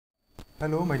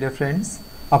Hello my dear friends,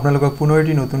 আপোনালোকক পুনৰ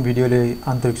এটি নতুন ভিডিঅলৈ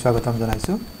আন্তৰিক স্বাগতম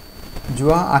জনাইছো।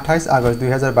 যোৱা 28 আগষ্ট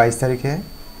 2022 তাৰিখে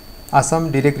Assam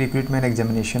Direct Recruitment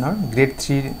Examinationer Grade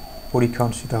 3 পৰীক্ষা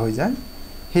অনুষ্ঠিত হৈ যায়।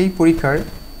 সেই পৰীক্ষাৰ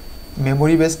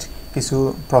মেমৰি বেসড কিছু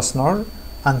প্ৰশ্নৰ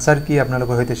আনসাৰ কি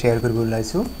আপোনালোকৰ সৈতে শেয়াৰ কৰিব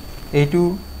ওলাইছো। এইটো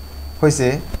হৈছে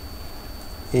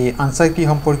এই আনসাৰ কি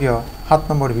সম্পৰ্কীয় 7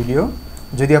 নম্বৰ ভিডিঅ।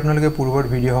 যদি আপোনালোকে পূৰ্বৰ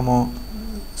ভিডিঅসমূহ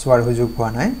চোৱাৰ সুযোগ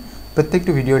পোৱা নাই,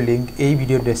 प्रत्येकটো ভিডিওৰ লিংক এই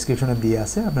ভিডিওৰ ডেসক্ৰিপশনত দিয়া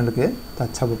আছে, আপোনালোকে তাত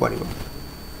চাব পাৰিব।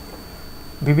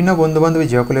 বিভিন্ন বন্ধু-বান্ধৱী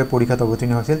যিসকলে পৰীক্ষাত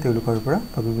অৱতীৰ্ণ হৈছিল তেওঁলোকৰ পৰা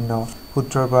বা বিভিন্ন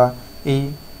সূত্ৰৰ পৰা এই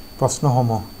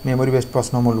প্ৰশ্নসমূহ মেমৰি বেসড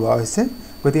প্ৰশ্নসমূহ লোৱা হৈছে,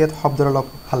 গতিকে শব্দৰ অলপ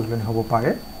সালসলনি হ'ব পাৰে।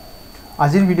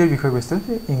 আজিৰ ভিডিওৰ বিষয়বস্তু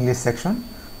ইংলিছ সেকশন।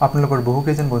 আপোনালোকৰ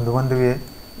বহুকেইজন বন্ধু-বান্ধৱীয়ে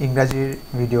ইংৰাজীৰ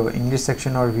ভিডিও ইংলিছ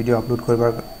সেকশনৰ ভিডিও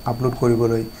আপলোড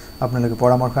কৰিবলৈ আপোনালোকে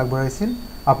পৰামৰ্শ আগবঢ়াইছিল।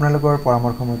 আপোনালোকৰ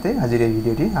পৰামৰ্শ মতে আজিৰ এই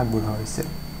ভিডিওটি আগবঢ়োৱা হৈছে।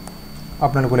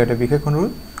 আপোনালোকৰ এটা বিশেষ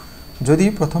অনুৰোধ, যদি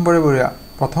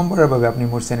প্ৰথমবাৰৰ বাবে আপুনি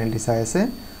মোৰ চেনেলটি চাই আছে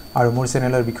আৰু মোৰ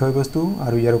চেনেলৰ বিষয়বস্তু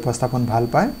আৰু ইয়াৰ উপস্থাপন ভাল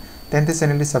পায়, তেন্তে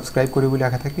চেনেলটি সাবস্ক্ৰাইব কৰিবলৈ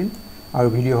আশা থাকিল আৰু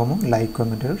ভিডিওসমূহ লাইক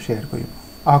কমেন্ট আৰু শেয়াৰ কৰিব।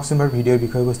 আহকচোন বাৰু ভিডিওৰ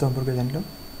বিষয়বস্তু সম্পৰ্কে জানি লওঁ।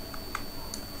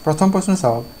 প্ৰথম প্ৰশ্ন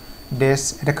চাওক, ডেছ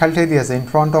এটা খালি ঠাই দিয়া আছে, in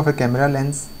front of A camera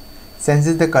lens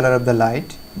changes the colour of the light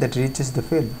that reaches the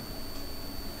field.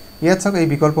 ইয়াত চাওক এই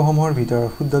বিকল্পসমূহৰ ভিতৰত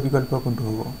শুদ্ধ বিকল্প কোনটো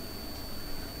হ'ব।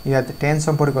 ইয়াত টেন্স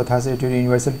সম্পৰ্কে কথা আছে, এটো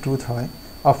ইউনিভাৰ্সাল ট্ৰুথ হয়।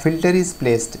 আ ফিল্টাৰ ইজ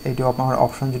প্লেসড, এটো আমাৰ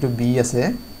অপশন যেটো বি আছে,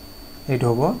 এটো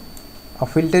হ'ব আ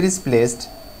filter is placed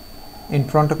in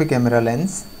front of A camera lens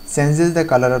changes the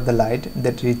colour of the light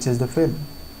that reaches the field.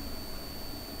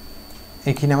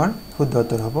 এইখিনি আমাৰ শুদ্ধ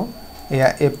উত্তৰ হ'ব। এয়া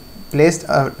এ প্লেসড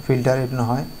ফিল্টাৰ এটো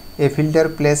নহয়, এ ফিল্টাৰ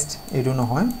প্লেসড এটো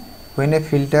নহয়, when a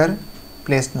filter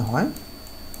placed নহয়,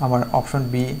 আমাৰ অপশন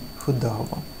বি শুদ্ধ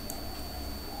হ'ব।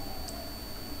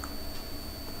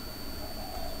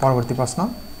 পৰৱৰ্তী প্ৰশ্ন,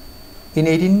 in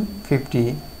 1850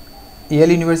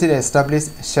 Yale University established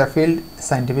Sheffield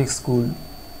Scientific School.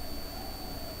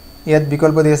 ইয়াত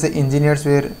বিকল্প দিয়া আছে, engineers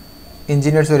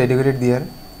were educated there,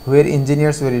 where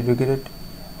engineers were educated,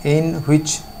 in which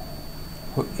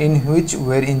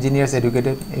were engineers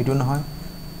educated, এটো নহয়,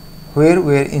 where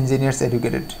were engineers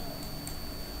educated।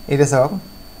 এটা চাওক,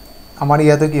 আমাৰ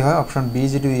ইয়াতো কি হয়, অপশন বি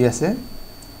যেটো ই আছে,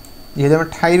 যেহেতু আমাৰ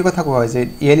ঠাইৰ কথা কোৱা হৈছে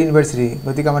ইয়েল ইউনিভাৰ্সিটি,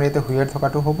 গতিকে আমাৰ ইয়াতে হুৱেৰ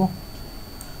থকাটো হ'ব।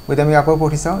 গতিকে আমি আকৌ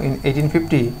পঢ়ি চাওঁ, in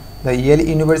 1850 the Yale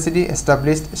university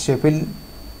established Sheffield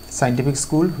সাইণ্টিফিক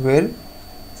school where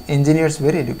engineers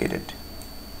ৱেৰ educated.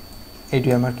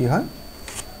 এইটোৱে আমাৰ কি হয়,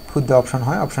 শুদ্ধ অপশন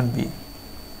হয়, অপশন বি।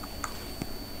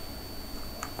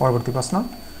 পৰৱৰ্তী প্ৰশ্ন,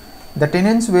 the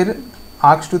টেনেণ্টছ ৱেৰ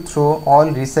asked to throw all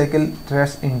recycled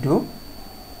trash into,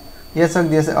 ইয়াত চাওক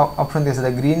দিয়া আছে অপশন দিয়া আছে,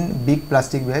 the green big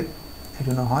plastic bag,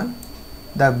 এটো নহয়,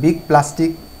 দ্য বিগ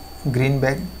প্লাষ্টিক গ্ৰীণ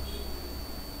বেগ,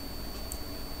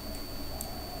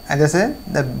 এটা আছে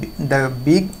the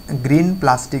big green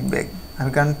plastic bag. আমি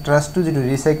কাৰণ ট্ৰাছটো যেটো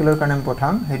ৰিসাইকেলৰ কাৰণে আমি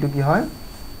পঠাম, সেইটো কি হয়,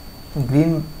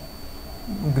 গ্ৰীণ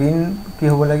কি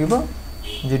হ'ব লাগিব,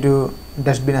 যেটো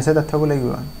ডাষ্টবিন আছে তাত থ'ব লাগিব।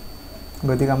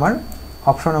 গতিকে আমাৰ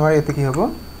অপশন আমাৰ ইয়াতে কি হ'ব,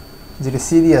 যেটো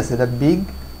সি দি আছে, the big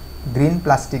green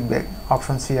plastic bag,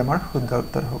 option সি আমাৰ শুদ্ধ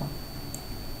উত্তৰ হ'ব।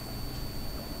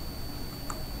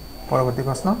 পৰৱৰ্তী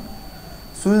প্ৰশ্ন,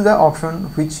 choose the option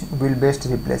which will best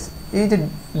replace. এই যে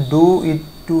ডু ইট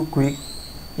টু কুইক,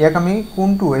 ইয়াক আমি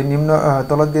কোনটো এই নিম্ন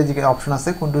তলত দিয়া যি অপশন আছে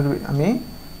কোনটো আমি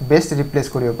বেষ্ট ৰিপ্লেচ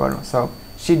কৰিব পাৰোঁ। চাওক,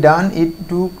 হি ডান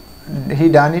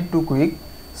it two quick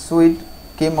so it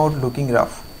came out looking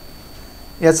rough.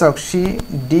 ইয়াত চাওক, he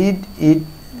did it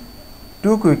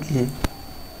two quickly,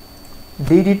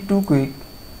 did it too quick,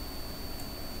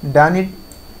 done it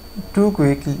too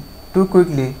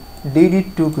quickly, did it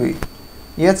too quick।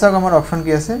 ইয়াত চাওক আমাৰ অপশন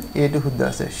কি আছে, এটো শুদ্ধ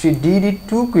আছে, she did it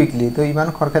too quickly। তো ইমান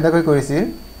খৰখেদাকৈ কৰিছিল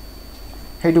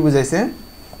সেইটো বুজাইছে,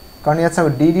 কাৰণ ইয়াত চাওক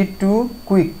did it too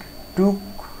quick,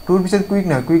 tour পিছত কুইক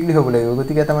নহয়, কুইকলি হ'ব লাগিব,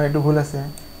 গতিকে এটা আমাৰ এটো ভুল আছে,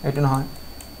 এটো নহয়।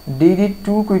 did it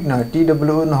too quick নহয়,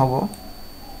 TWO নহ'ব,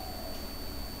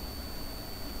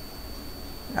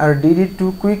 আৰু did it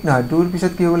too quick নহয়, টুৰ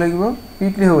পিছত কি হ'ব লাগিব,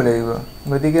 কুইকলি হ'ব লাগিব,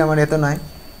 গতিকে আমাৰ এটা নাই।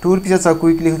 টুৰ পিছত চাওক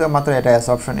কুইকলি হতে মাত্ৰ এটাই আছে,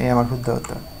 অপশন এ আমাৰ শুদ্ধ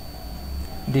উত্তৰ।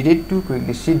 did it too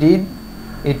quickly, she did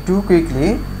it too quickly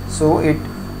so it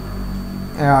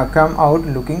come out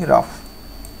looking rough।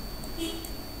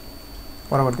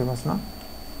 পৰৱৰ্তী প্ৰশ্ন,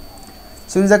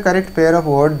 choose the correct pair of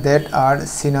words that are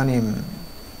synonym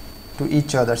to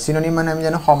each other। synonym মানে আমি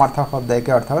জানো সমাৰ্থক শব্দ,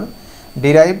 একে অৰ্থ হ'ল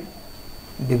derive,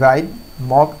 divide,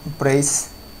 mock, praise।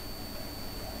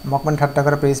 মক মানে ঠাট্টা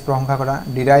কৰা, প্ৰেইজ প্ৰশংসা কৰা,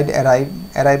 ডিৰাইড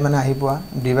এৰাইভ মানে আহি পোৱা,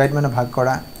 ডিভাইড মানে ভাগ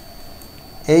কৰা।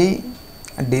 এই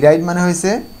ডিৰাইড মানে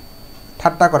হৈছে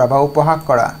ঠাট্টা কৰা বা উপহাস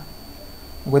কৰা,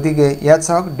 গতিকে ইয়াত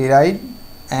চাওক ডিৰাইড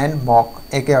and mock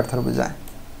একে অৰ্থ বুজায়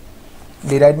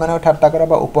ডিৰাইড মানে ঠাট্টা কৰা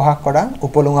বা উপহাস কৰা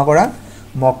উপলুঙা কৰা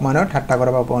mock মানে ঠাট্টা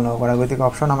কৰা বা উপলুঙা কৰা গতিকে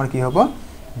অপচন আমাৰ কি হ'ব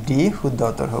ডি শুদ্ধ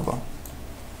উত্তৰ হ'ব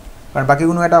কাৰণ বাকি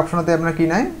কোনো এটা অপচনতে আপোনাৰ কি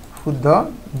নাই শুদ্ধ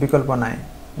বিকল্প নাই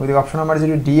গতিকে অপচন আমাৰ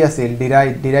যেটো ডি আছিল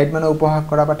ডিৰাইড মানে উপহাস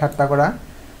কৰা বা ঠাট্টা কৰা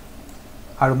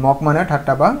আৰু mock মানে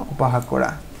ঠাট্টা বা উপহাস কৰা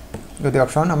গতিকে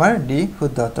অপচন আমাৰ ডি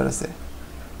শুদ্ধ উত্তৰ আছে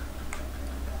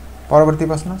পৰৱৰ্তী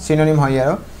প্ৰশ্ন সিনোনিম হয়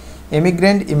আৰু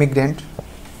immigrant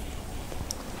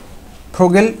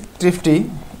frugal thrifty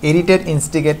irritate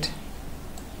instigate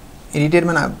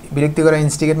মানে বিৰক্তি কৰা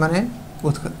instigate মানে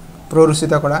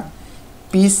প্ৰৰোচিত কৰা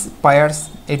peace pious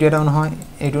এটো এটা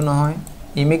নহয়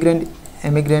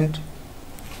immigrant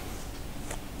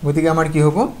গতিকে আমাৰ কি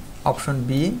হ'ব অপচন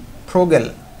বি frugal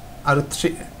আৰু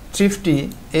thrifty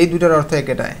এই দুটাৰ অৰ্থ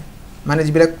একেটাই মানে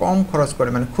যিবিলাক কম খৰচ কৰে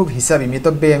মানে খুব হিসাবী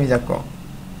মিতব্যয়ী আমি যাক কওঁ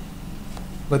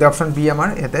গতিকে অপচন বি আমাৰ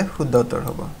এতে শুদ্ধ উত্তৰ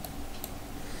হ'ব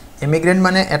ইমিগ্ৰেন্ট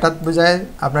মানে এটাত বুজায়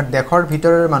আপোনাৰ দেশৰ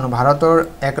ভিতৰৰ মানুহ ভাৰতৰ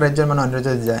এক ৰাজ্যৰ মানুহ অন্য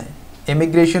ৰাজ্যত যায়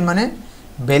ইমিগ্ৰেশন মানে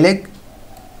বেলেগ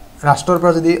ৰাষ্ট্ৰৰ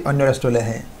পৰা যদি অন্য ৰাষ্ট্ৰলৈ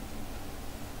আহে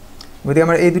গতিকে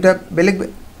আমাৰ এই দুটা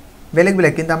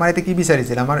বেলেগ কিন্তু আমাৰ এতে কি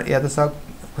বিচাৰিছিল আমাৰ ইয়াতে সব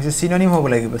হৈছে সিনোনিম হ'ব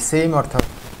লাগিব সেম অৰ্থ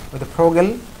গতিকে frugal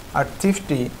আৰু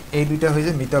thrifty এই দুটা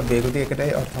হৈছে মিতব্যয়ী গতিকে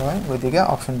একেটাই অৰ্থ হয় গতিকে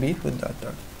অপচন বি শুদ্ধ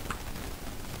উত্তৰ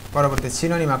পৰৱৰ্তী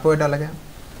সিনোনিম আকৌ এটা লাগে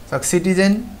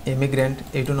citizen immigrant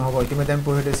এইটো নহব ইতিমধ্যে আমি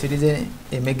পঢ়িলো citizen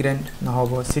immigrant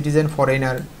নহব citizen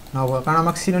foreigner নহব কাৰণ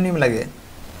আমাক সিনোনিম লাগে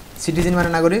citizen মানে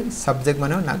নাগৰিক সাবজেক্ট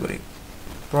মানে নাগৰিক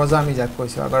প্ৰজা আমি যাক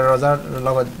কৈছো আগৰ ৰজাৰ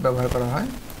লগত ব্যৱহাৰ কৰা হয়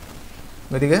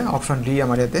গতিকে অপচন ডি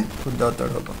আমাৰ ইয়াতে শুদ্ধ উত্তৰ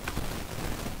হ'ব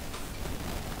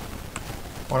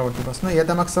পৰৱৰ্তী প্ৰশ্ন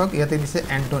ইয়াতে আমাক চাওক ইয়াতে দিছে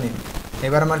অ্যান্টোনিম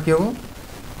এবাৰ আমাৰ কি হ'ব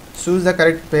choose the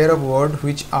correct pair of word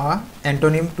which are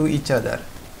antonym to each other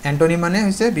antonym মানে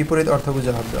হৈছে বিপৰীত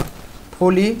অৰ্থবুজা শব্দ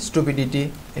ফলি স্টুপিডিটি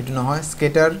এটো নহয়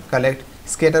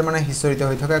স্কেটাৰ মানে হিসৰিত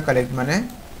হৈ থকা কালেক্ট মানে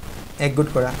একগুট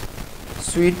কৰা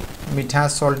সুইট মিঠা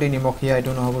সল্টি নিমখীয়া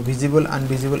এটো নহব ভিজিবল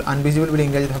আনভিজিবল বুলি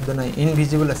ইংৰাজীত শব্দ নাই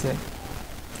ইনভিজিবল আছে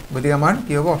গতিকে আমাৰ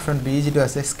কি হ'ব অপচন বি যেটো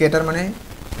আছে স্কেটাৰ মানে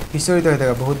হিসৰিত হৈ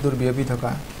থকা বহুত দূৰ বিয়পি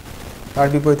থকা তাৰ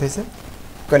বিপৰীত হৈছে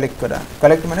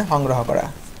কালেক্ট মানে সংগ্ৰহ কৰা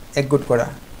একগুট কৰা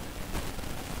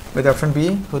গতিকে অপচন বি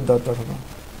শুদ্ধ উত্তৰ হ'ব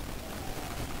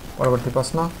পৰৱৰ্তী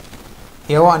প্ৰশ্ন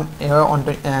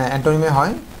অ্যান্টোনিমে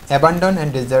হয় abandon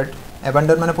and desert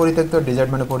abandon মানে পৰিত্যক্ত desert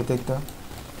মানে পৰিত্যক্ত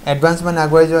advance মানে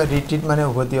আগুৱাই যোৱা retreat মানে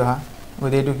উভতি অহা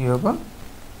গতিকে এটো কি হ'ব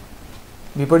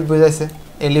বিপৰীত বুজাইছে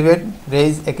elevate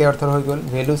raise একে অৰ্থৰ হৈ গল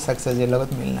value success এৰ লগত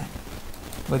মিল নাই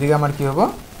গতিকে আমাৰ কি হ'ব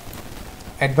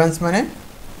advance মানে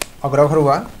অগ্ৰসৰ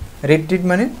হোৱা retreat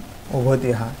মানে উভতি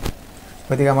অহা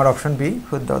গতিকে আমাৰ অপচন বি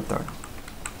শুদ্ধ উত্তৰ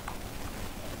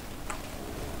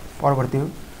পৰৱৰ্তী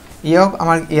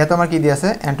ইয়াত আমাৰ কি দি আছে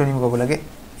অ্যান্টোনিম ক'ব লাগে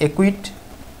equate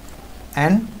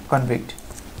and convict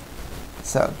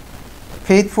so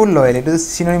faithful loyal এটো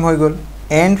সিনোনিম হৈ গল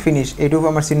and finish এটো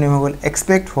আমাৰ সিনোনিম হৈ গল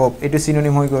expect hope এটো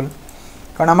সিনোনিম হৈ গল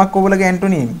কাৰণ আমাক ক'ব লাগে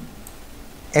অ্যান্টোনিম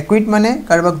equate মানে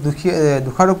কাৰোবাক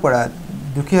দুখাৰোপ কৰা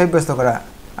দুখী সাব্যস্ত কৰা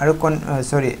আৰু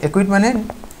equate মানে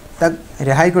তাক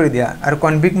ৰেহাই কৰি দিয়া আৰু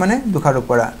convict মানে দুখাৰোপ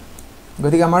কৰা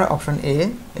গতিকে আমাৰ অপচন এ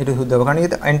এটো শুদ্ধ হ'ব কাৰণ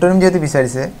এটা অ্যান্টোনিম যেটো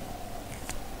বিচাৰিছে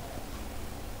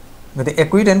গতি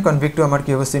equate and convict to আমাৰ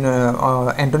কি হ'ব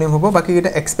অ্যান্টোনিম হ'ব বাকি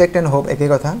এটা expect and hope একে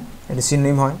কথা এটো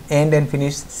সিনোনিম হয় end and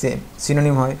finish same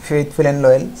synonym হয় faithful and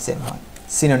loyal same হয়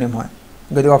সিনোনিম হয়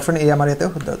গতি অপচন এ আমাৰ ইয়াতে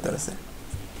শুদ্ধ উত্তৰ আছে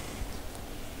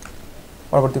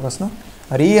পৰৱৰ্তী প্ৰশ্ন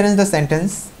rearrange the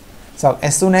sentence so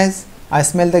as soon as I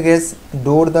smell the gas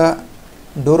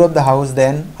door of the house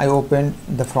then I opened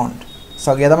the front so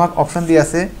ইয়াত আমাক অপচন দি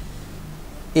আছে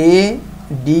a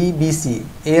d b c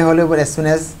a হলে as soon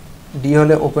as D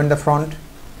হলে open the front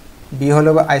B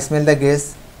হলে I smell the gas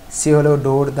C হলে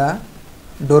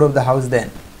door of the house then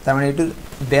তার মানে এটু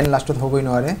then লাস্টত হবই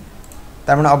নৰে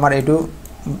তাৰ মানে আমাৰ এটু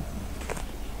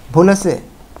ভুল আছে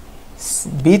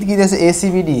B ত কি আছে A C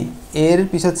B D এর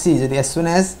পিছত C যদি as soon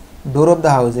as door of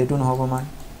the house এটু নহব আমাৰ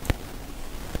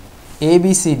A B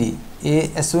C D A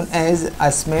as soon as I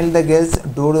smell the gas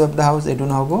door of the house এটু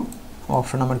নহব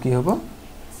অপচন আমাৰ কি হ'ব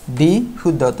D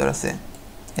শুদ্ধ উত্তৰ আছে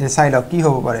এটা চাই লওক কি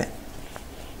হ'ব পাৰে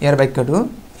এর বাক্যটো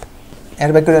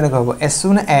এনেকৈ হ'ব as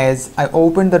soon as I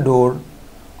open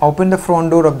the front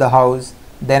door of the house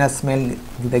then I smell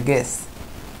the gas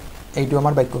এইটো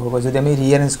আমাৰ বাক্য হ'ব যদি আমি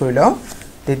ৰিঅ্যাৰেঞ্জ কৰি লও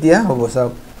তেতিয়া হ'ব সব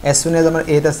as soon as আমাৰ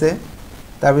এত আছে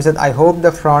তাৰ পিছত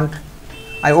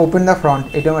I open the front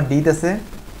এইটো আমাৰ ডিত আছে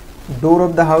door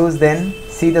of the house then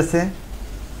c ত আছে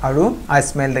আৰু I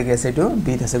smell the gas এইটো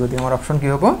বিত আছে গতি আমাৰ অপচন কি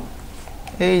হ'ব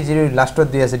এই যে লাস্টত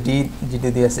দি আছে ডি যেটো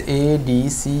দি আছে A D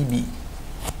C B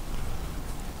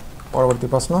পৰৱৰ্তী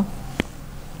প্ৰশ্ন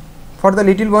For the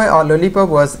little boy, a lollipop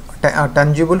was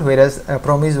tangible, whereas a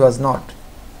promise was not.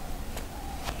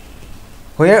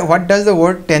 What does the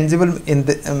word tangible in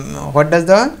the what does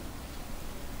the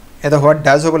what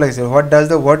does what does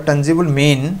the word tangible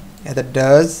mean? What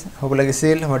does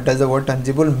the word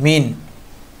tangible mean?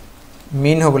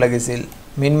 Mean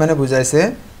মানে বুজাইছে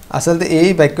আসলতে এই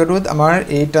বাক্যটোত আমাৰ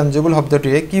এই tangible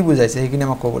শব্দটোৱে কি বুজাইছে সেইখিনি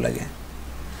আমাক ক'ব লাগে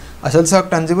আসল সক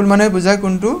tangible মানে বুজায়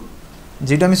কোনটো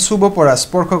যেটা আমি চুব পৰা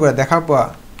স্পৰ্শ কৰা দেখা পোৱা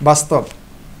বাস্তৱ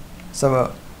সব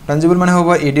tangible মানে হ'ব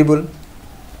edible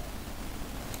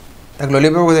তাক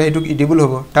ললিপপ কৈছে এইটো edible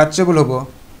হ'ব টাচেবল হ'ব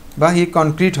বা হি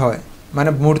কনক্ৰিট হয় মানে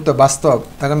মূৰ্ত বাস্তৱ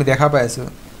তাক আমি দেখা পাই আছো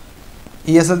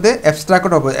ই আসলতে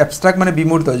এবস্ট্ৰাক্ট হ'ব এবস্ট্ৰাক্ট মানে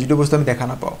বিমূৰ্ত যেটো বস্তু আমি দেখা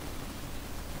নাপাও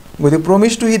গতি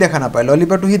প্ৰমিস টু হি দেখা নাপায়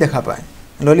ললিপপ টু হি দেখা পায়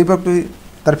ললিপপ টু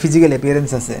তার ফিজিক্যাল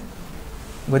অ্যাপিয়ারেন্স আছে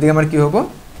গতি আমাৰ কি হ'ব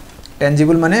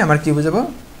টেনজিবল মানে আমাৰ কি বুজাব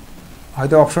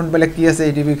হয়তো অপশন বেলে কি আছে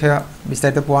এটি বিষয়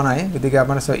বিস্তাৰিত পোৱা নাই গতিকে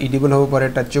আপোনাৰ এডিবল হ'ব পাৰে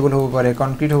টাচেবল হ'ব পাৰে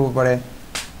কনক্ৰিট হ'ব পাৰে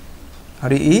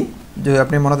আৰু ই যদি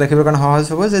আপুনি মনত ৰাখিবৰ কাৰণে সহজ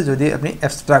হ'ব যে যদি আপুনি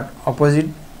এবস্ট্ৰাক্ট অপোজিট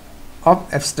অফ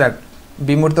এবস্ট্ৰাক্ট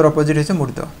বিমূৰ্তৰ অপোজিট হৈছে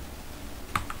মূৰ্ত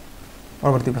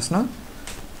পৰৱৰ্তী প্ৰশ্ন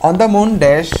on the moon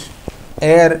dash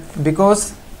air because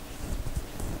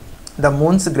the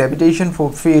moon's gravitational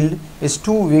field is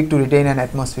too weak to retain an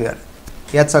atmosphere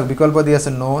ইয়াত চাওক বিকল্প দি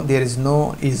আছে no there is no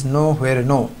is no where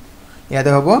no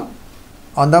ইয়াতে হ'ব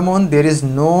on the moon there is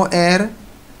no air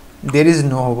there is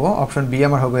no হ'ব option B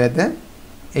আমাৰ হ'ব ইয়াতে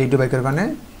এইটো বাক্যৰ কাৰণে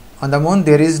on the moon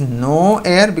there is no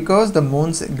air because the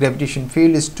moon's gravitational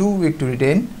field is too weak to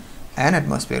retain an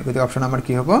atmosphere গতি option আমাৰ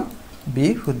কি হ'ব বি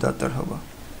শুদ্ধ উত্তৰ হ'ব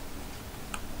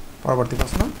পৰৱৰ্তী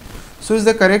প্ৰশ্ন choose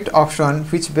the correct option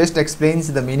which best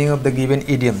explains the meaning of the given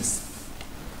idioms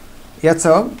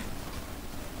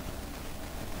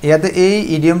ইয়াতে এই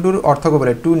ইডিয়মটোৰ অৰ্থ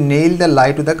ক'বলে to nail the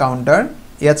lie to the counter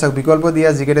ইয়াত চাওক বিকল্প দিয়া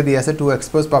জিকেটা দিয়া আছে to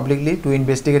expose publicly to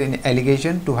investigate an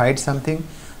allegation to hide something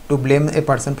to blame a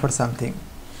person for something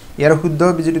ইয়াৰ শুদ্ধ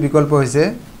বিজুটি বিকল্প হৈছে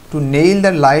to nail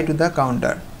the lie to the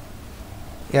counter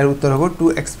ইয়াৰ উত্তৰ হ'ব to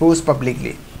expose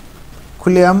publicly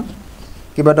খুলিয়াম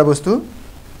কিবাটা বস্তু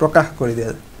প্ৰকাশ কৰি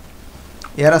দিয়া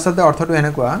ইয়াৰ আসলতে অৰ্থটো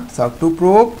এনেকুৱা চাওক to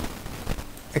prove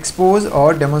expose or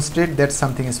demonstrate that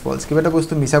something is false কিবাটা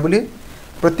বস্তু মিছা বুলি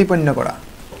প্ৰতিপন্ন কৰা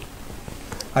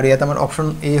আৰু ইয়াত আমাৰ অপশন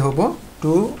এ হ'ব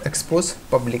to expose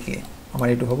publicly আমাৰ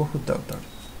এটো হ'ব শুদ্ধ উত্তৰ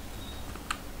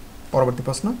পৰৱৰ্তী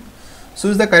প্ৰশ্ন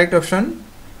choose the correct option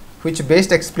which best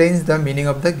explains the meaning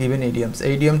of the given idioms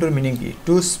idiomটোৰ meaning কি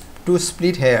to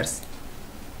split hairs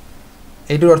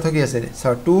এইটোৰ অৰ্থ কি আছে so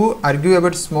to argue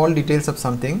about small details of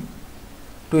something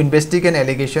to investigate an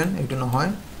allegation etu nohoy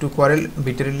to quarrel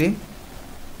bitterly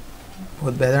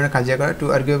bahut bedana kajiya kora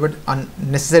to argue about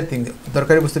unnecessary thing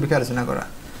dorkari bostu bikhe alochona kora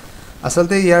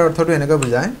asalte yar ortho to eneka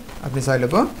bujay apni sai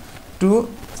lobo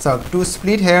to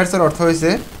split hairs or ortho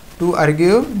hoise to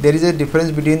argue there is a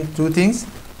difference between two things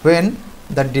when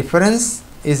the difference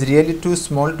is really too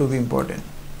small to be important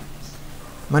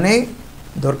mane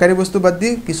dorkari bostu bad di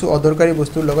kichu odorkari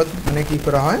bostur logot mane ki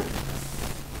kora hoy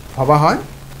bhaba hoy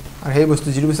আর এই বস্তু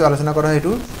যিটো বিষয়ে আলোচনা কৰা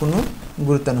হেতু কোনো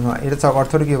গুৰুত্ব নহয় এটা চাওক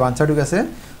অৰ্থটো কি আনসাৰটো আছে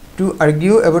two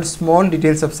argue about small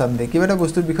details of something কিবাটা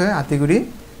বস্তুৰ বিষয়ে আতিগুৰি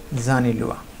জানি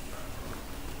লোৱা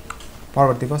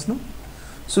পৰৱৰ্তী প্ৰশ্ন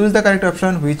choose the correct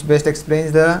option which best explains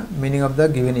the meaning of the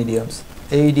given idioms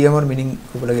এই ইডিয়মৰ মিনিং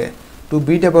ক'ব লাগে two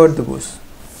beet about the Bush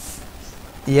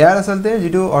ইয়াৰ আসলতে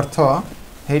যেটো অৰ্থ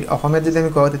সেই অসমীয়াত যদি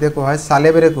আমি কওঁ তেতিয়া কোৱা হয়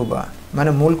সালেবেৰে কোবা মানে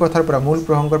মূল কথাৰ পৰা মূল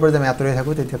প্ৰসংগৰ পৰা আমি আতৰি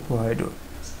থাকো তেতিয়া কোৱা হয় এটো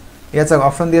ইয়াত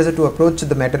অপশন দিয়া আছে to approach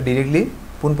the matter directly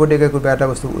পুনপটিয়াকৈ কিবা এটা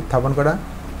বস্তু উত্থাপন কৰা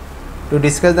to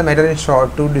discuss the matter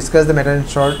in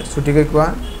short ছুটিকৈ কোৱা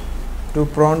to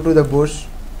prone to the bush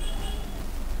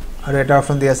আৰু এটা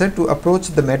অপশন দিয়া আছে to approach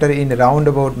the matter in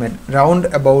roundabout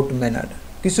manner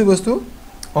কিছু বস্তু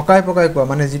অকাই পকাই কোৱা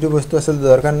মানে যেটো বস্তু আসল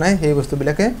দৰকাৰ নাই সেই বস্তু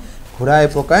বিলাকে ঘুৰাই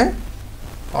পকাই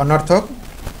অনৰ্থক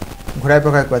ঘুৰাই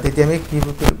পকাই কোৱা তেতিয়া আমি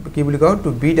কি বুলি কওঁ to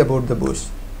beat about the bush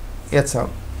ইয়াত চাও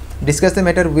discuss the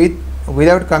matter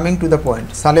without coming to the point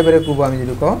salebere kuba ami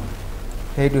jedu ko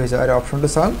heitu hoise are option to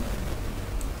solve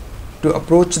to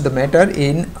approach the matter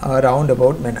in a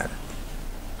roundabout manner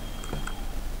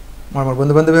mar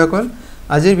bondhu bandhu hokol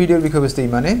ajir video বিষয়বস্তু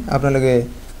ইমানে আপোনালোকে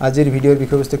আজিৰ ভিডিওৰ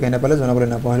বিষয়বস্তু কেনে পালে জনাবলৈ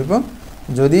নাপাহৰিব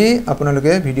যদি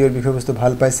আপোনালোকে ভিডিওৰ বিষয়বস্তু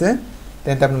ভাল পাইছে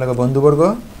তেন্তে আপোনালোকৰ বন্ধুবৰ্গ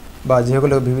বা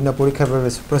যিসকলে বিভিন্ন পৰীক্ষাৰ বাবে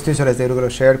প্ৰস্তুতি চলাইছে এওঁলোকক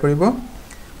শ্বেয়াৰ কৰিব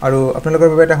আৰু আপোনালোকৰ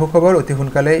বাবে এটা সুখবৰ অতি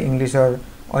সোনকালে ইংলিছৰ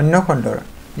অন্য খণ্ডৰ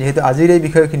যেহেতু আজিৰ এই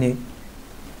বিষয়খিনি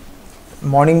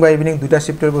মৰ্নিং বা ইভিনিং দুটা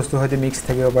শিফটৰ বস্তু হয়তো মিক্স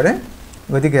থাকিব পাৰে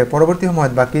গতিকে পৰৱৰ্তী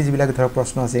সময়ত বাকি যিবিলাক ধৰ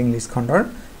প্ৰশ্ন আছে ইংলিছ খণ্ডৰ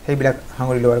সেইবিলাক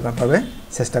সাঙুৰি লোৱাৰ বাবে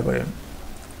চেষ্টা কৰিম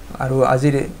আৰু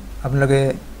আজিৰ আপোনালোকে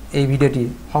এই ভিডিঅ'টি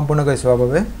সম্পূৰ্ণকৈ চোৱাৰ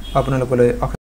বাবে আপোনালোকলৈ